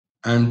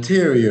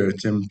Anterior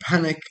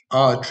Tympanic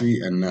Artery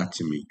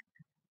Anatomy.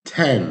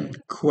 10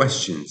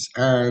 questions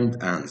and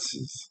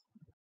answers.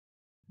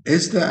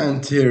 Is the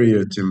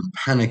anterior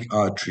tympanic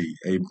artery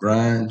a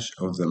branch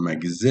of the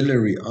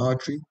maxillary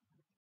artery?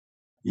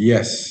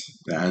 Yes,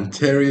 the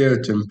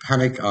anterior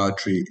tympanic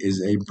artery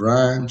is a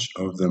branch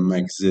of the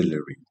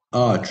maxillary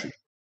artery.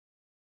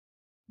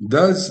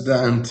 Does the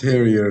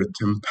anterior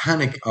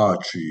tympanic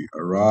artery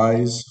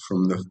arise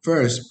from the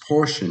first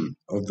portion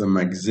of the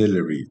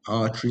maxillary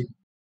artery?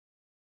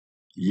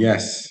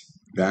 Yes,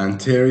 the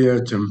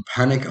anterior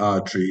tympanic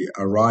artery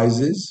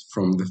arises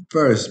from the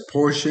first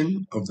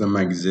portion of the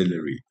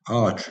maxillary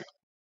artery.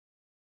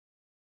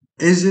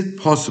 Is it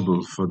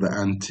possible for the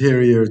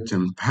anterior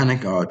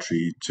tympanic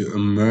artery to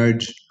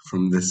emerge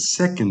from the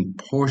second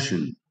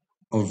portion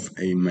of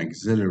a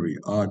maxillary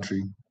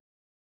artery?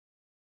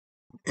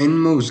 In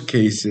most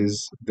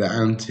cases, the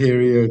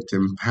anterior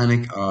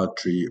tympanic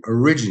artery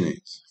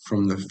originates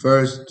from the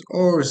first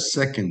or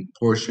second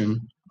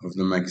portion of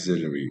the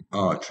maxillary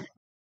artery.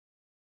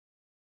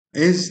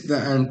 Is the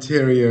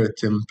anterior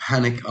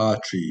tympanic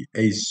artery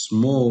a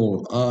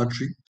small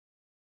artery?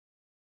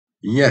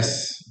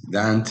 Yes, the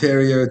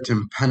anterior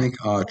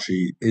tympanic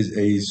artery is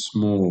a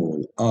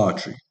small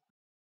artery.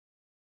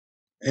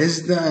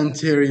 Is the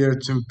anterior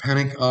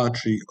tympanic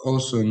artery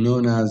also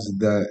known as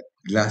the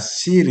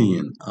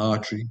Glaserian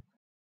artery?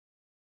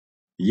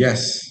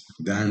 Yes,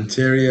 the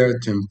anterior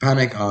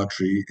tympanic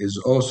artery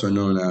is also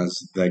known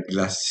as the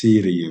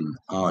Glaserian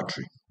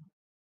artery.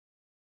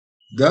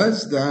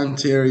 Does the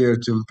anterior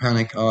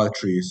tympanic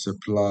artery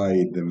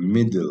supply the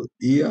middle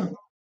ear?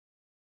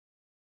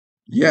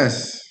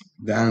 Yes,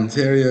 the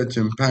anterior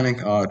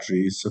tympanic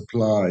artery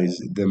supplies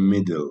the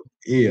middle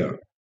ear.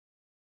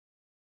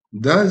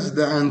 Does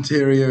the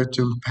anterior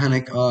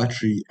tympanic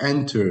artery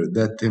enter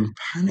the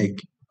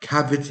tympanic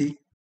cavity?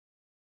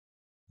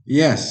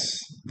 Yes,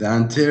 the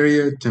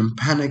anterior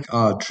tympanic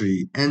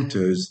artery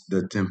enters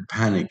the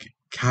tympanic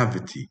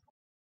cavity.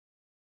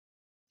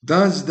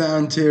 Does the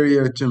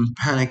anterior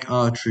tympanic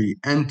artery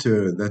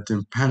enter the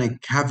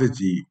tympanic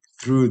cavity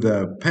through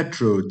the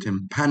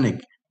petrotympanic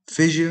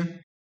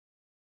fissure?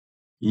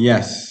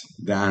 Yes,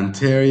 the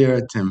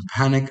anterior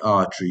tympanic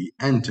artery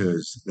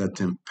enters the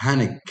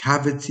tympanic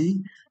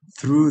cavity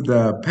through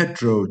the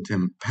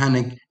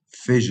petrotympanic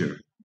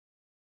fissure.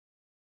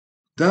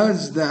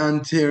 Does the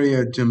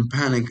anterior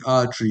tympanic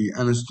artery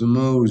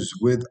anastomose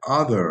with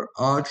other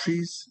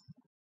arteries?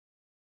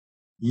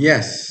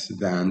 Yes,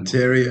 the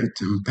anterior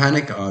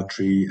tympanic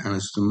artery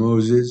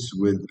anastomoses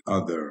with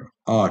other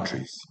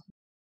arteries.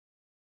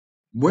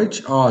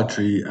 Which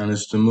artery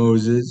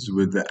anastomoses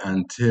with the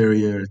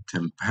anterior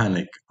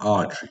tympanic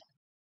artery?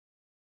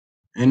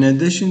 In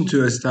addition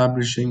to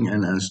establishing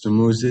an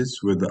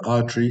anastomosis with the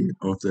artery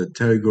of the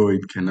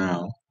pterygoid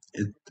canal,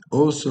 it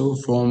also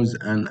forms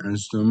an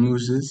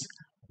anastomosis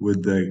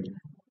with the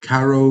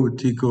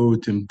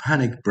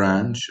caroticotympanic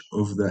branch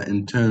of the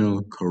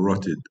internal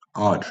carotid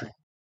artery.